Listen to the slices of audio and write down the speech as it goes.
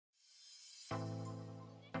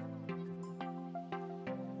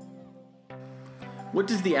What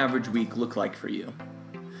does the average week look like for you?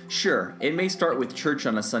 Sure, it may start with church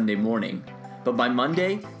on a Sunday morning, but by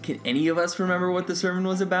Monday, can any of us remember what the sermon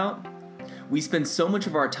was about? We spend so much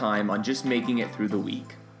of our time on just making it through the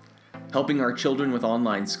week. Helping our children with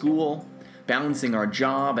online school, balancing our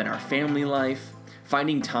job and our family life,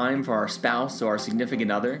 finding time for our spouse or our significant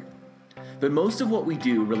other. But most of what we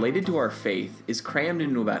do related to our faith is crammed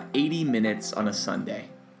into about 80 minutes on a Sunday.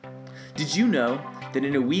 Did you know that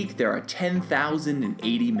in a week there are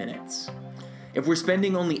 10,080 minutes? If we're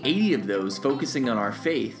spending only 80 of those focusing on our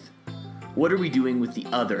faith, what are we doing with the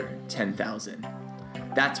other 10,000?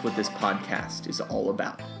 That's what this podcast is all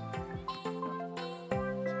about.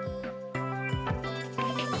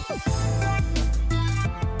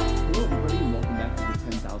 Hello everybody and welcome back to the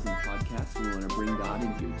 10,000 podcast. We want to bring God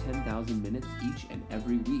into your 10,000 minutes each and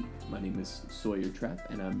every week. My name is Sawyer Trepp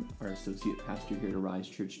and I'm our associate pastor here at Arise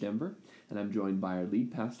Church Denver. And I'm joined by our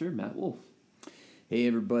lead pastor, Matt Wolf. Hey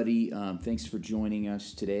everybody, thanks for joining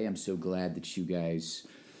us today. I'm so glad that you guys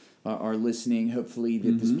are listening. Hopefully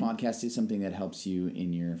that this podcast is something that helps you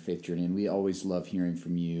in your faith journey. And we always love hearing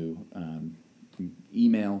from you.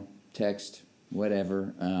 Email, text,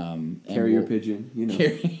 whatever. Carrier pigeon, you know.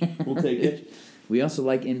 We'll take it. We also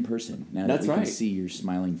like in person. Now that That's we right. can see your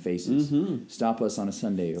smiling faces. Stop us on a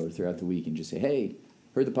Sunday or throughout the week and just say, hey,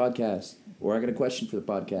 heard the podcast. Or I got a question for the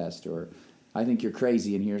podcast. Or I think you're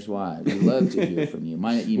crazy and here's why. We'd love to hear from you.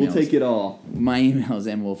 My email We'll take it all. My email is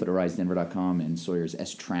mwolf@arisedenver.com and Sawyer's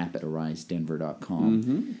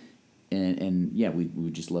strapp@arisedenver.com. And yeah, we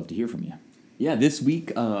would just love to hear from you. Yeah, this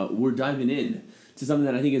week we're diving in to something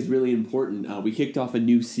that I think is really important. We kicked off a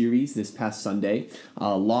new series this past Sunday,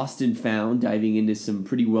 Lost and Found, diving into some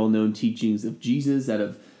pretty well-known teachings of Jesus out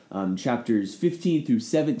of chapters 15 through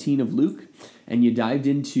 17 of Luke. And you dived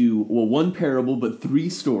into, well, one parable, but 3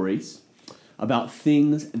 stories about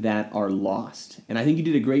things that are lost. And I think you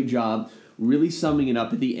did a great job really summing it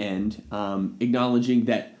up at the end, acknowledging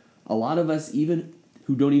that a lot of us, even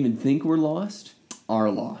who don't even think we're lost, are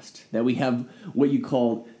lost. That we have what you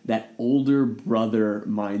call that older brother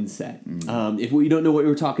mindset. If you don't know what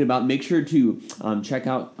we're talking about, make sure to check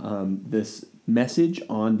out this message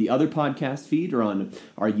on the other podcast feed or on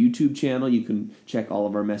our YouTube channel. You can check all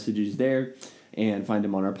of our messages there and find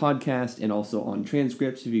them on our podcast and also on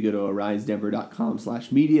transcripts. If you go to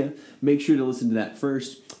arisedenver.com/media, make sure to listen to that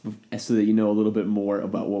first so that you know a little bit more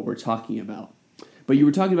about what we're talking about. But you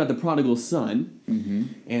were talking about the prodigal son,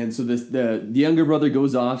 and so the younger brother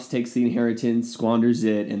goes off, takes the inheritance, squanders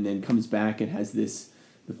it, and then comes back and has this,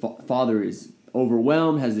 the father is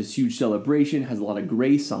overwhelmed, has this huge celebration, has a lot of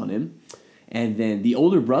grace on him, and then the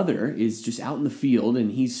older brother is just out in the field,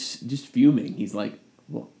 and he's just fuming. He's like,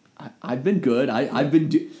 well, I've been good. I've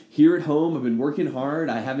been here at home. I've been working hard.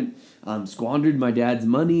 I haven't squandered my dad's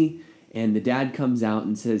money. And the dad comes out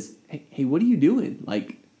and says, hey, what are you doing?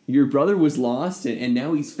 Like, your brother was lost and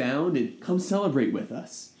now he's found, and come celebrate with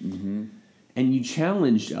us. And you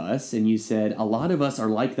challenged us and you said, a lot of us are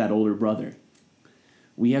like that older brother.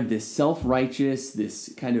 We have this self-righteous,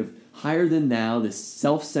 this kind of higher than thou, this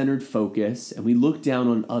self-centered focus, and we look down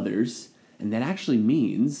on others, and that actually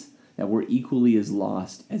means that we're equally as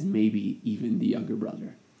lost as maybe even the younger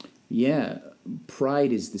brother. Yeah,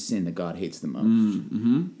 pride is the sin that God hates the most.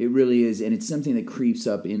 It really is, and it's something that creeps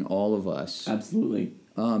up in all of us. Absolutely.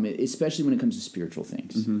 Especially when it comes to spiritual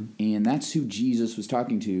things. And that's who Jesus was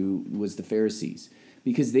talking to, was the Pharisees.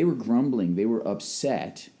 Because they were grumbling, they were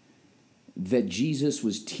upset that Jesus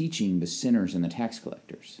was teaching the sinners and the tax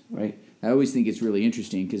collectors. Right. I always think it's really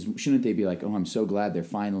interesting, because shouldn't they be like, oh, I'm so glad they're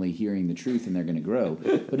finally hearing the truth and they're going to grow.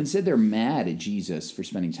 But instead they're mad at Jesus for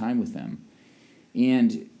spending time with them.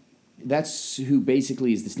 And that's who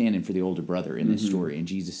basically is the stand-in for the older brother in this story. And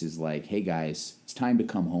Jesus is like, hey guys, it's time to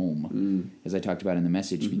come home, as I talked about in the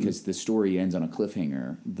message, because the story ends on a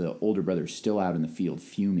cliffhanger. The older brother's still out in the field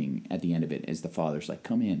fuming at the end of it as the father's like,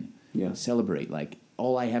 come in, celebrate, like,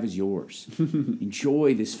 all I have is yours.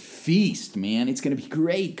 Enjoy this feast, man. It's going to be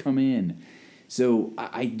great. Come in. So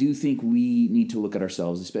I do think we need to look at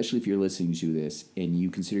ourselves, especially if you're listening to this and you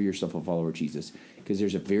consider yourself a follower of Jesus, because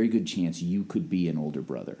there's a very good chance you could be an older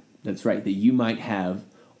brother. That's right, that you might have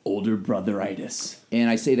older brother-itis. And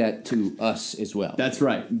I say that to us as well. That's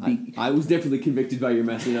right. I was definitely convicted by your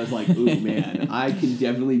message. I was like, ooh, man, I can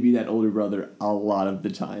definitely be that older brother a lot of the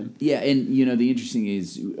time. Yeah, and you know, the interesting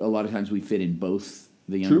is a lot of times we fit in both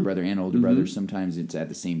the younger brother and older brother. Sometimes it's at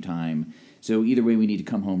the same time. So either way, we need to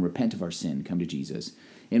come home, repent of our sin, come to Jesus.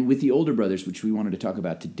 And with the older brothers, which we wanted to talk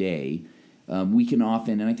about today, we can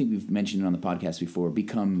often, and I think we've mentioned it on the podcast before,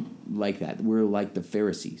 become like that. We're like the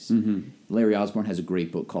Pharisees. Mm-hmm. Larry Osborne has a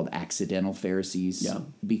great book called Accidental Pharisees, Yeah.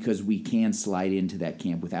 because we can slide into that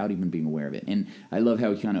camp without even being aware of it. And I love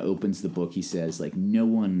how he kind of opens the book. He says, like, no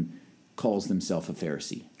one calls themselves a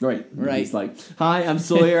Pharisee. Right. Right. He's like, hi, I'm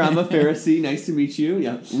Sawyer. I'm a Pharisee. Nice to meet you.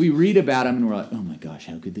 Yeah. We read about them and we're like, oh my gosh,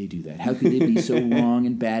 how could they do that? How could they be so wrong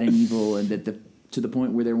and bad and evil, and to the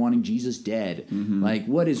point where they're wanting Jesus dead? Mm-hmm. Like,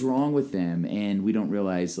 what is wrong with them? And we don't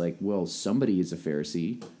realize, like, well, somebody is a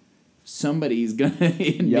Pharisee. Somebody's gonna,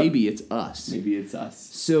 and maybe it's us. Maybe it's us.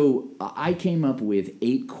 So I came up with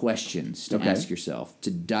 8 questions to ask yourself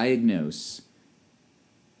to diagnose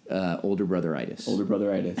older brother-itis. Older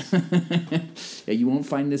brother-itis. Yeah, you won't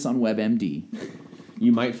find this on WebMD.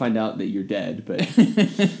 You might find out that you're dead, but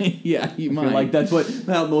yeah, you I might. feel like that's what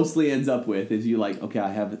how it mostly ends up with, is you like, okay, I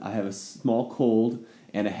have a small cold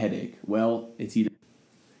and a headache. Well, it's either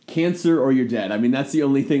cancer or you're dead. I mean, that's the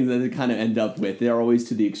only thing that they kind of end up with. They're always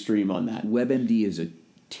to the extreme on that. WebMD is a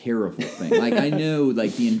terrible thing. Like, I know,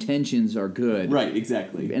 like, the intentions are good. Right,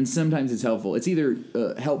 exactly. And sometimes it's helpful. It's either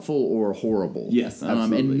helpful or horrible. Yes,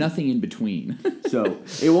 absolutely. And nothing in between. So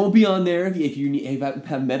it won't be on there. If you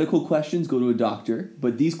have medical questions, go to a doctor.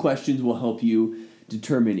 But these questions will help you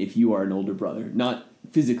determine if you are an older brother. Not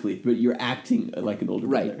physically, but you're acting like an older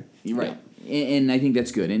brother. Right. And I think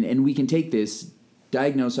that's good. And we can take this,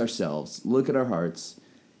 diagnose ourselves, look at our hearts,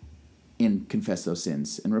 and confess those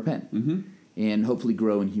sins and repent. Mm-hmm. And hopefully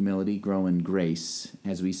grow in humility, grow in grace,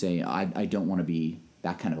 as we say, I don't want to be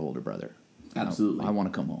that kind of older brother. Absolutely. I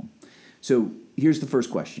want to come home. So here's the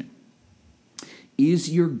first question. Is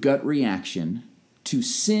your gut reaction to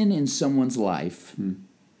sin in someone's life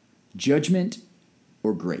judgment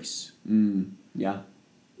or grace? Yeah.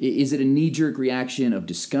 Is it a knee-jerk reaction of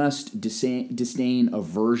disgust, disdain,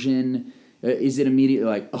 aversion? Is it immediately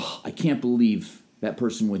like, oh, I can't believe that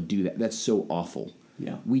person would do that. That's so awful.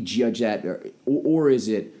 Yeah. We judge that. Or is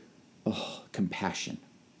it, compassion?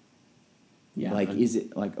 Yeah. Like, is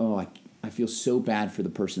it like, I feel so bad for the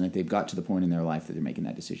person that they've got to the point in their life that they're making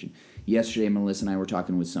that decision. Yesterday, Melissa and I were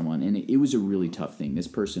talking with someone, and it was a really tough thing. This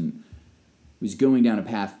person was going down a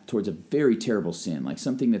path towards a very terrible sin, like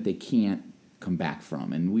something that they can't come back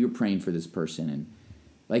from. And we were praying for this person, and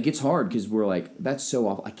like, it's hard because we're like, that's so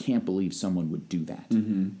awful. I can't believe someone would do that.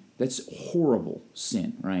 Mm-hmm. That's horrible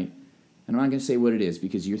sin, right? And I'm not going to say what it is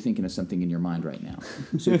because you're thinking of something in your mind right now.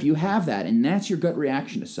 So if you have that, and that's your gut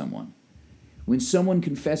reaction to someone, when someone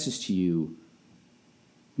confesses to you,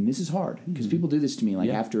 and this is hard because people do this to me,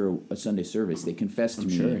 like after a Sunday service, they confess to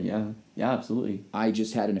me. Sure, yeah. Yeah, absolutely. I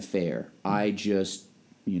just had an affair. I just,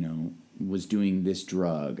 was doing this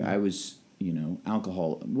drug. I was,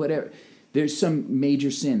 alcohol, whatever. There's some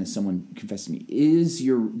major sin that someone confessed to me. Is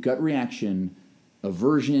your gut reaction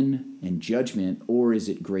aversion and judgment, or is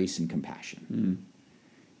it grace and compassion?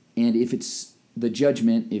 And if it's the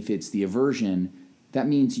judgment, if it's the aversion, that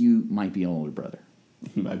means you might be an older brother.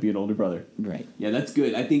 You might be an older brother. Right. Yeah, that's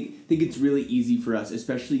good. I think it's really easy for us,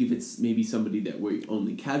 especially if it's maybe somebody that we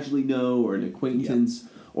only casually know, or an acquaintance,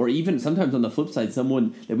 or even sometimes on the flip side,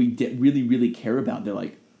 someone that we really, really care about. They're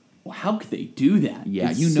like, well, how could they do that?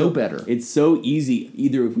 Yeah, know better. It's so easy,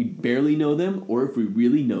 either if we barely know them or if we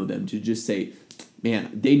really know them, to just say,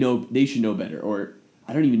 man, they should know better, or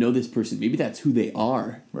I don't even know this person. Maybe that's who they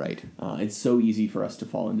are. Right. It's so easy for us to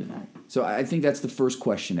fall into that. So I think that's the first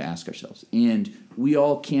question to ask ourselves. And we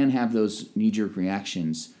all can have those knee-jerk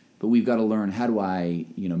reactions, but we've got to learn, how do I,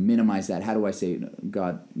 minimize that? How do I say,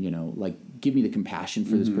 God, give me the compassion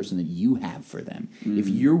for this person that you have for them. If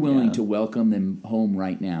you're willing to welcome them home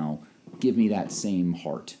right now, give me that same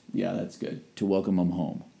heart. Yeah, that's good. To welcome them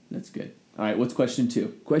home. That's good. All right, what's question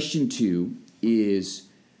 2? Question 2 is,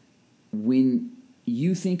 when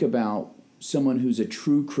you think about someone who's a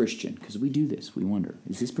true Christian, because we do this, we wonder,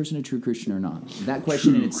 is this person a true Christian or not? That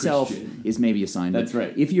question in itself is maybe a sign. That's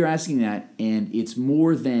right. If you're asking that, and it's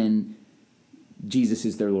more than Jesus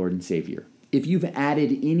is their Lord and Savior, if you've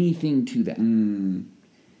added anything to that,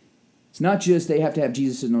 it's not just they have to have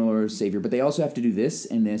Jesus as their Lord and Savior, but they also have to do this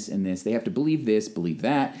and this and this. They have to believe this, believe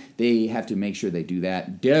that. They have to make sure they do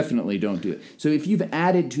that. Definitely don't do it. So if you've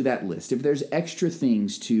added to that list, if there's extra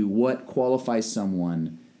things to what qualifies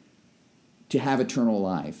someone to have eternal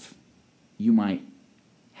life, you might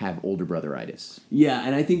have older brother-itis. Yeah,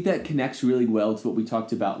 and I think that connects really well to what we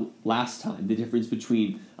talked about last time, the difference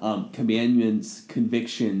between commandments,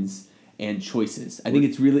 convictions, and choices. I think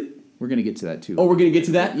it's really... We're going to get to that too. Oh, we're going to get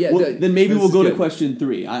to that? Yeah. Well, then maybe we'll go to question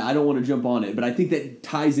 3. I don't want to jump on it, but I think that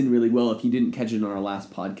ties in really well. If you didn't catch it on our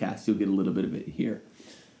last podcast, you'll get a little bit of it here.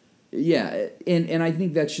 Yeah, and I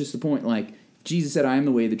think that's just the point. Like, Jesus said, I am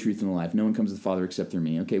the way, the truth, and the life. No one comes to the Father except through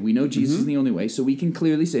me. Okay, we know Jesus is the only way, so we can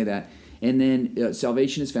clearly say that. And then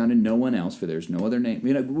salvation is found in no one else, for there's no other name.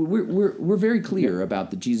 You know, we're very clear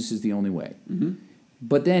about that Jesus is the only way. Mm-hmm.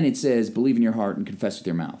 But then it says, believe in your heart and confess with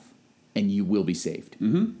your mouth, and you will be saved.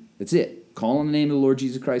 Mm-hmm. That's it. Call on the name of the Lord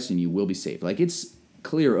Jesus Christ, and you will be saved. Like, it's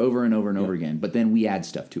clear over and over and over again, but then we add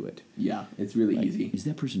stuff to it. Yeah, it's really easy. Is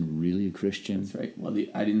that person really a Christian? That's right. Well,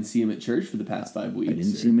 I didn't see him at church for the past 5 weeks. I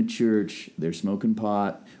didn't see him at church. They're smoking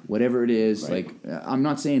pot. Whatever it is. Right. Like, I'm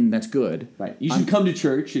not saying that's good. Right. You should come to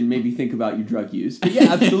church and maybe think about your drug use. But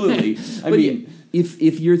yeah, absolutely. I mean,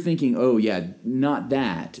 if you're thinking, oh yeah, not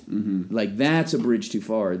that, like that's a bridge too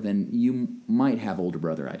far, then you might have older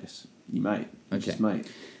brother-itis. You might. You just might.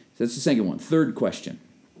 So that's the second one. Third question.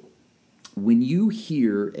 When you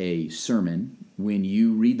hear a sermon, when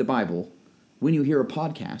you read the Bible, when you hear a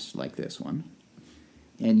podcast like this one,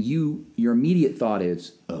 and your immediate thought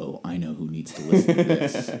is, oh, I know who needs to listen to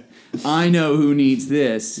this. I know who needs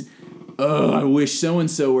this. Oh, I wish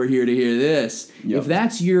so-and-so were here to hear this. Yep. If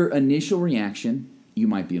that's your initial reaction, you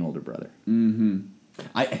might be an older brother. Mm-hmm.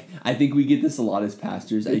 I think we get this a lot as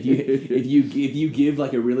pastors. If you give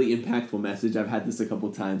like a really impactful message, I've had this a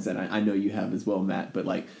couple times, and I know you have as well, Matt. But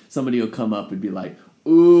like somebody will come up and be like,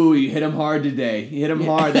 "Ooh, you hit him hard today. You hit him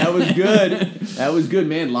hard. That was good. That was good,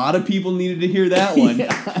 man. A lot of people needed to hear that one."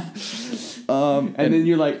 And then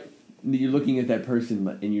you're looking at that person,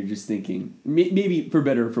 and you're just thinking, maybe for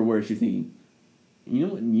better or for worse, you're thinking, you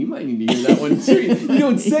know what? You might need to hear that one too. You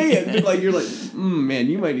don't say it, but like you're like, man,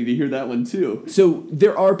 you might need to hear that one too. So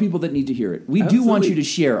there are people that need to hear it. We Absolutely. do want you to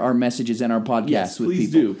share our messages and our podcasts with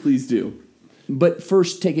people. Please do. But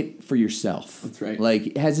first, take it for yourself. That's right.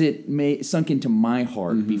 Like, has it sunk into my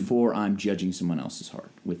heart before I'm judging someone else's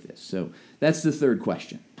heart with this? So that's the third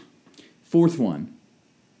question. Fourth one.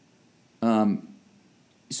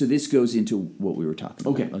 So this goes into what we were talking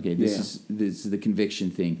about. Okay. This is the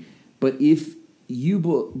conviction thing. But if you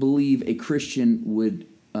believe a Christian would,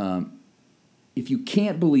 if you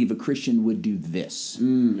can't believe a Christian would do this.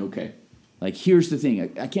 Okay. Like, here's the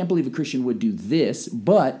thing. I can't believe a Christian would do this,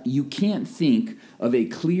 but you can't think of a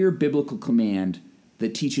clear biblical command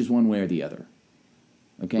that teaches one way or the other.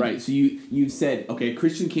 Okay? Right. So you've said, okay, a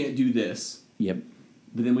Christian can't do this. Yep.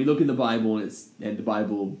 But then we look in the Bible, and the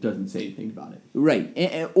Bible doesn't say anything about it. Right.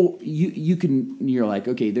 Or you're like,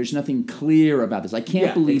 okay, there's nothing clear about this. I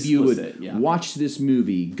can't believe you would watch this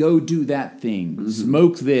movie, go do that thing,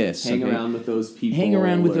 smoke this. Hang around with those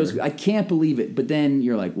people. I can't believe it. But then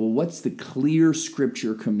you're like, well, what's the clear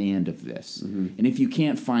scripture command of this? And if you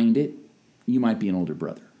can't find it, you might be an older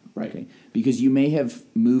brother. Right. Okay? Because you may have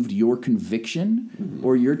moved your conviction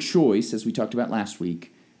or your choice, as we talked about last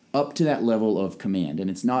week, up to that level of command, and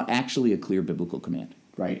it's not actually a clear biblical command.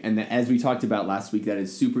 Right, and as we talked about last week, that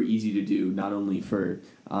is super easy to do, not only for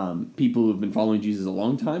people who have been following Jesus a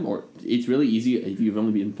long time, or it's really easy if you've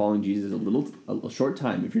only been following Jesus a short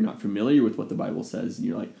time, if you're not familiar with what the Bible says, and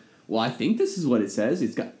you're like, well, I think this is what it says.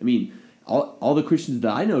 All the Christians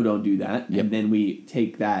that I know don't do that, and then we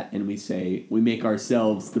take that and we make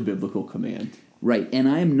ourselves the biblical command. Right, and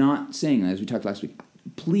I am not saying, as we talked last week,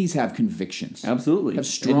 please have convictions. Absolutely. Have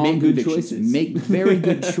strong and make convictions. Good choices. Make very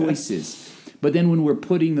good choices. But then when we're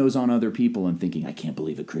putting those on other people and thinking, I can't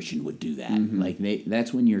believe a Christian would do that,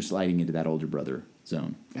 that's when you're sliding into that older brother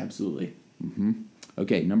zone. Absolutely.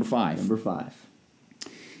 Okay, number 5. Number 5.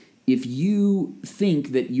 If you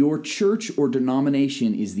think that your church or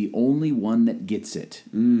denomination is the only one that gets it,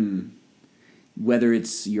 whether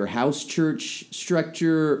it's your house church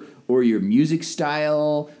structure or your music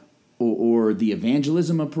style or the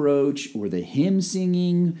evangelism approach, or the hymn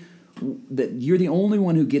singing, that you're the only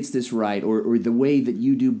one who gets this right, or the way that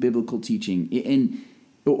you do biblical teaching,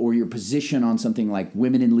 or your position on something like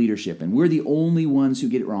women in leadership, and we're the only ones who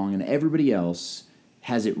get it wrong, and everybody else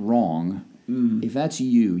has it wrong. If that's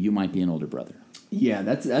you might be an older brother. Yeah,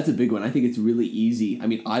 that's a big one. I think it's really easy. I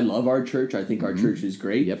mean, I love our church. I think our church is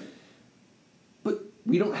great. Yep. But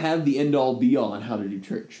we don't have the end-all, be-all on how to do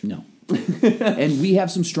church. No. And we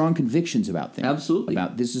have some strong convictions about things. Absolutely.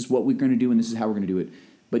 About this is what we're going to do and this is how we're going to do it.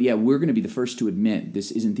 But yeah, we're going to be the first to admit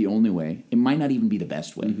this isn't the only way. It might not even be the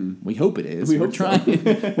best way. We hope it is. We're trying.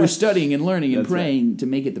 We're studying and learning and praying to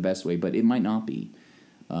make it the best way, but it might not be.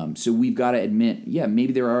 So we've got to admit,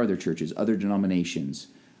 maybe there are other churches, other denominations,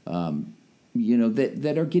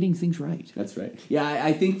 that are getting things right. That's right. Yeah,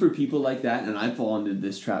 I think for people like that, and I fall into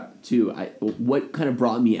this trap too, what kind of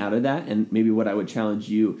brought me out of that, and maybe what I would challenge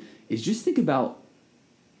you, is just think about,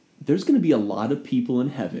 there's going to be a lot of people in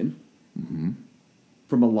heaven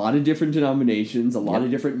from a lot of different denominations, a lot of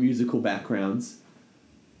different musical backgrounds.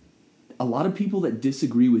 a lot of people that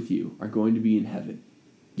disagree with you are going to be in heaven.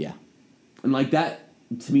 Yeah. And like that,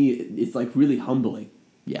 to me, it's like really humbling.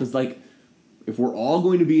 Yeah. Because like, if we're all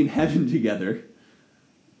going to be in heaven together,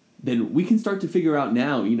 then we can start to figure out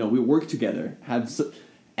now, we work together, have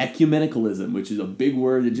ecumenicalism, which is a big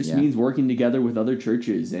word that just means working together with other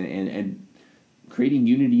churches and creating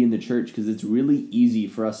unity in the church, because it's really easy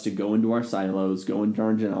for us to go into our silos, go into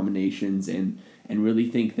our denominations, and really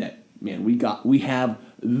think that, man, we have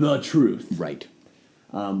the truth. Right.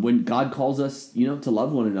 When God calls us, to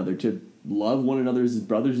love one another, to love one another as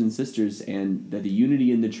brothers and sisters, and that the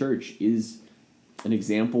unity in the church is an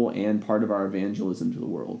example and part of our evangelism to the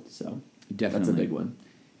world. So definitely, that's a big one.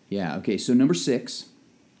 Yeah. Okay. So number 6,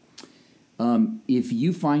 do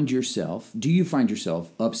you find yourself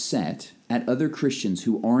upset at other Christians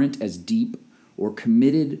who aren't as deep or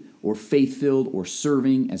committed or faith-filled or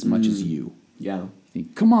serving as much as you? Yeah.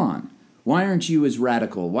 Think, come on. Why aren't you as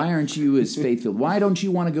radical? Why aren't you as faith-filled? Why don't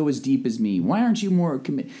you want to go as deep as me? Why aren't you more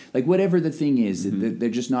committed? Like, whatever the thing is, they're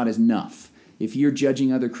just not as enough. If you're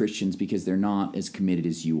judging other Christians because they're not as committed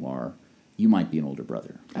as you are, you might be an older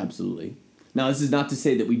brother. Absolutely. Now, this is not to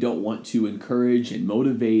say that we don't want to encourage and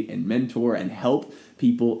motivate and mentor and help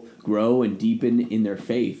people grow and deepen in their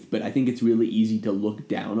faith, but I think it's really easy to look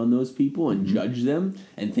down on those people and judge them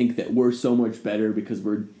and think that we're so much better because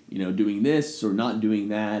we're doing this or not doing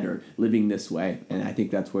that or living this way. And I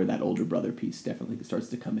think that's where that older brother piece definitely starts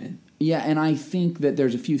to come in. Yeah, and I think that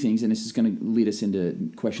there's a few things, and this is going to lead us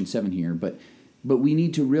into question 7 here, but we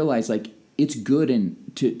need to realize, like, it's good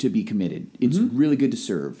to be committed. It's really good to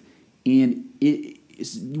serve. And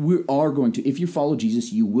we are going to, if you follow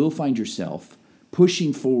Jesus, you will find yourself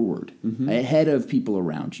pushing forward ahead of people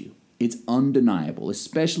around you. It's undeniable,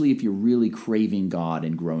 especially if you're really craving God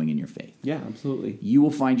and growing in your faith. Yeah, absolutely. You will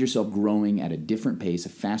find yourself growing at a different pace, a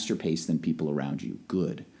faster pace than people around you.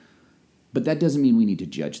 Good. But that doesn't mean we need to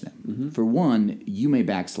judge them. For one, you may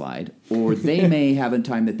backslide, or they may have a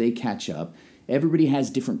time that they catch up. Everybody has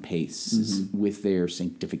different paces with their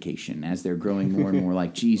sanctification as they're growing more and more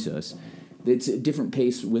like Jesus. It's a different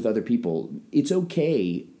pace with other people. It's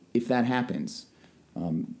okay if that happens.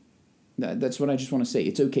 That's what I just want to say.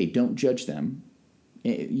 It's okay. Don't judge them.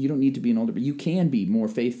 You don't need to be an older, but you can be more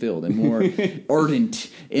faith-filled and more ardent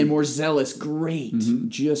and more zealous. Great.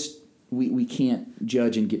 Just we can't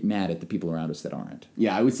judge and get mad at the people around us that aren't.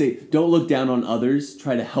 Yeah, I would say don't look down on others.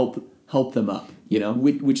 Try to help them up.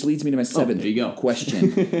 Which leads me to my 7th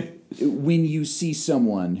question. When you see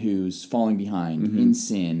someone who's falling behind in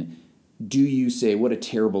sin, do you say, what a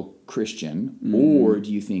terrible Christian? Or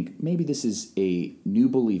do you think, maybe this is a new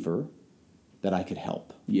believer that I could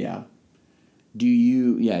help? Yeah.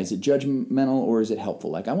 Is it judgmental or is it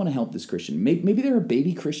helpful? Like, I want to help this Christian. Maybe they're a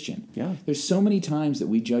baby Christian. Yeah. There's so many times that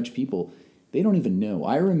we judge people, they don't even know.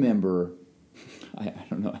 I remember... I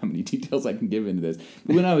don't know how many details I can give into this.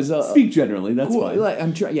 When I was speak generally, that's fine.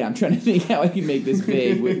 I'm trying to think how I can make this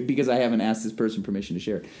vague because I haven't asked this person permission to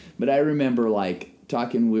share it. But I remember like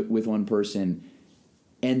talking with one person,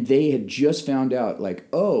 and they had just found out like,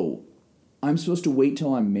 oh, I'm supposed to wait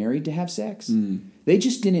till I'm married to have sex. They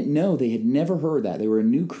just didn't know. They had never heard that. They were a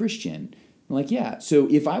new Christian. I'm like, yeah. So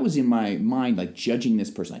if I was in my mind like judging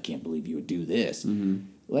this person, I can't believe you would do this.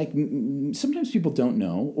 Like, sometimes people don't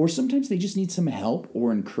know, or sometimes they just need some help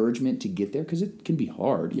or encouragement to get there, because it can be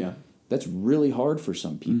hard. Yeah. That's really hard for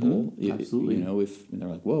some people. Absolutely. If they're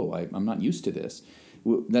like, whoa, I'm not used to this.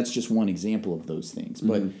 Well, that's just one example of those things.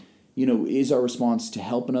 But, is our response to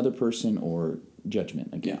help another person or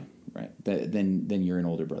judgment again? Yeah. Right? Then you're an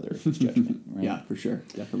older brother if it's judgment. Right? Yeah, for sure.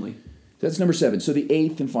 Definitely. That's number 7. So the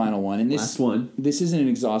 8th and final one. And last one. This isn't an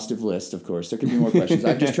exhaustive list, of course. There could be more questions.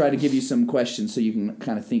 I've just tried to give you some questions so you can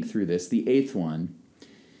kind of think through this. The 8th one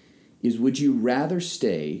is, would you rather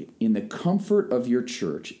stay in the comfort of your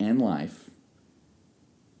church and life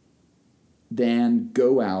than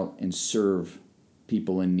go out and serve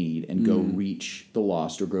people in need and go reach the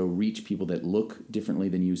lost or go reach people that look differently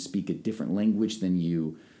than you, speak a different language than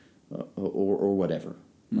you, or whatever?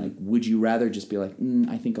 Like, would you rather just be like,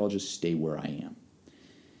 I think I'll just stay where I am?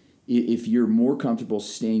 If you're more comfortable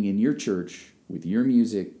staying in your church with your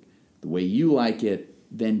music, the way you like it,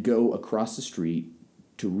 then go across the street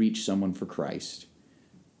to reach someone for Christ,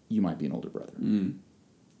 you might be an older brother.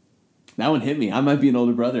 That one hit me. I might be an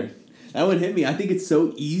older brother. That one hit me. I think it's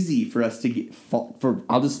so easy for us to get,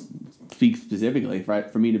 I'll just speak specifically,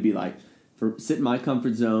 for me to be like, sit in my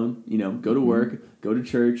comfort zone, go to work, go to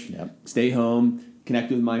church, stay home,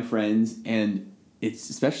 connect with my friends, and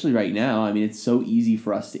it's especially right now, I mean, it's so easy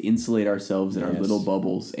for us to insulate ourselves in our little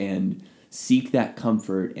bubbles and seek that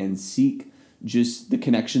comfort and seek just the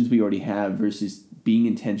connections we already have versus being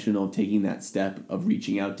intentional, taking that step of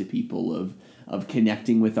reaching out to people, of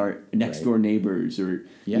connecting with our next door neighbors, or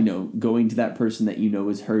going to that person that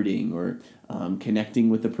is hurting, or connecting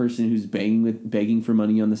with the person who's begging for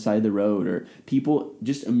money on the side of the road, or people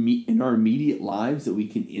just in our immediate lives that we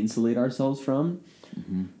can insulate ourselves from.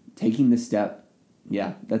 Taking the step,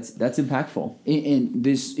 that's impactful. And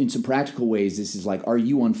this, in some practical ways, this is like, are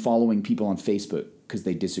you unfollowing people on Facebook because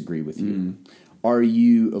they disagree with you? Are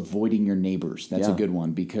you avoiding your neighbors? That's a good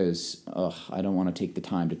one, because I don't want to take the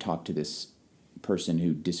time to talk to this person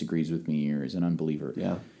who disagrees with me or is an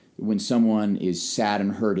unbeliever. When someone is sad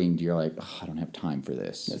and hurting, you're like, I don't have time for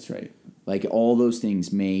this. That's right. Like, all those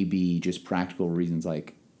things may be just practical reasons,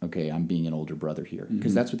 like, okay, I'm being an older brother here.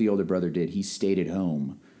 Because that's what the older brother did. He stayed at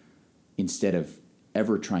home instead of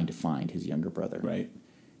ever trying to find his younger brother. Right.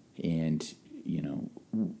 And,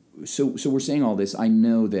 so we're saying all this. I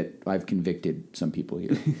know that I've convicted some people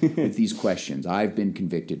here with these questions. I've been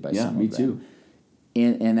convicted by some of them. Me too.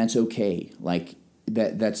 And that's okay. Like,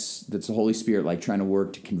 that's the Holy Spirit, like, trying to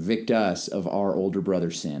work to convict us of our older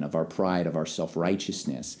brother sin, of our pride, of our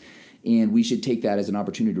self-righteousness. And we should take that as an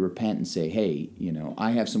opportunity to repent and say, hey,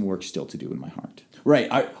 I have some work still to do in my heart.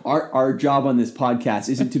 Right. Our job on this podcast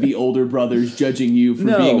isn't to be older brothers judging you for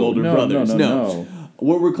being older brothers. No.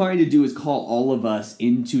 What we're trying to do is call all of us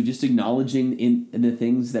into just acknowledging in the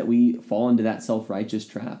things that we fall into that self-righteous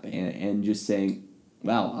trap, and just saying,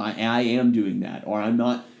 wow, I am doing that, or I'm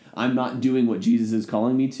not doing what Jesus is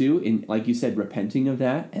calling me to. And like you said, repenting of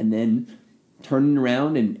that, and then turning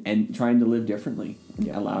around and trying to live differently,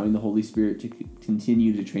 allowing the Holy Spirit to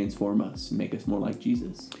continue to transform us and make us more like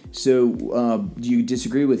Jesus. So do you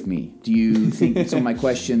disagree with me? Do you think some of my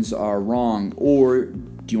questions are wrong? Or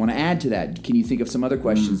do you want to add to that? Can you think of some other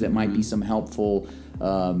questions that might be some helpful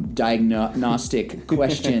diagnostic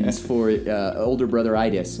questions for older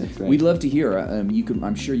brother-itis? That's right. We'd love to hear.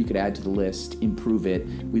 I'm sure you could add to the list, improve it.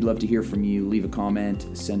 We'd love to hear from you. Leave a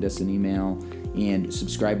comment, send us an email, and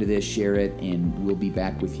subscribe to this, share it, and we'll be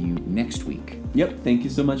back with you next week. Yep. Thank you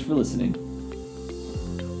so much for listening.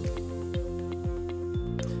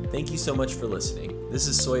 Thank you so much for listening. This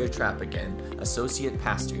is Sawyer Trapp again, Associate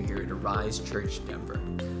Pastor here at Arise Church, Denver.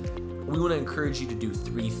 We want to encourage you to do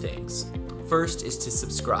 3 things. First is to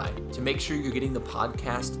subscribe, to make sure you're getting the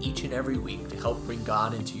podcast each and every week to help bring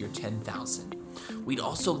God into your 10,000. We'd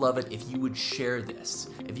also love it if you would share this,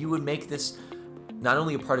 if you would make this not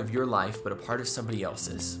only a part of your life, but a part of somebody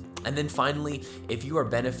else's. And then finally, if you are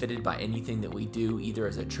benefited by anything that we do, either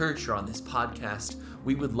as a church or on this podcast,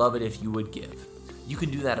 we would love it if you would give. You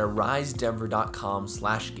can do that at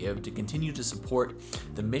risedenver.com/give to continue to support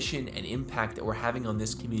the mission and impact that we're having on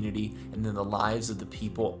this community and in the lives of the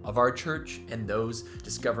people of our church and those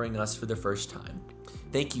discovering us for the first time.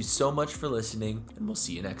 Thank you so much for listening, and we'll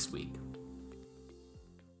see you next week.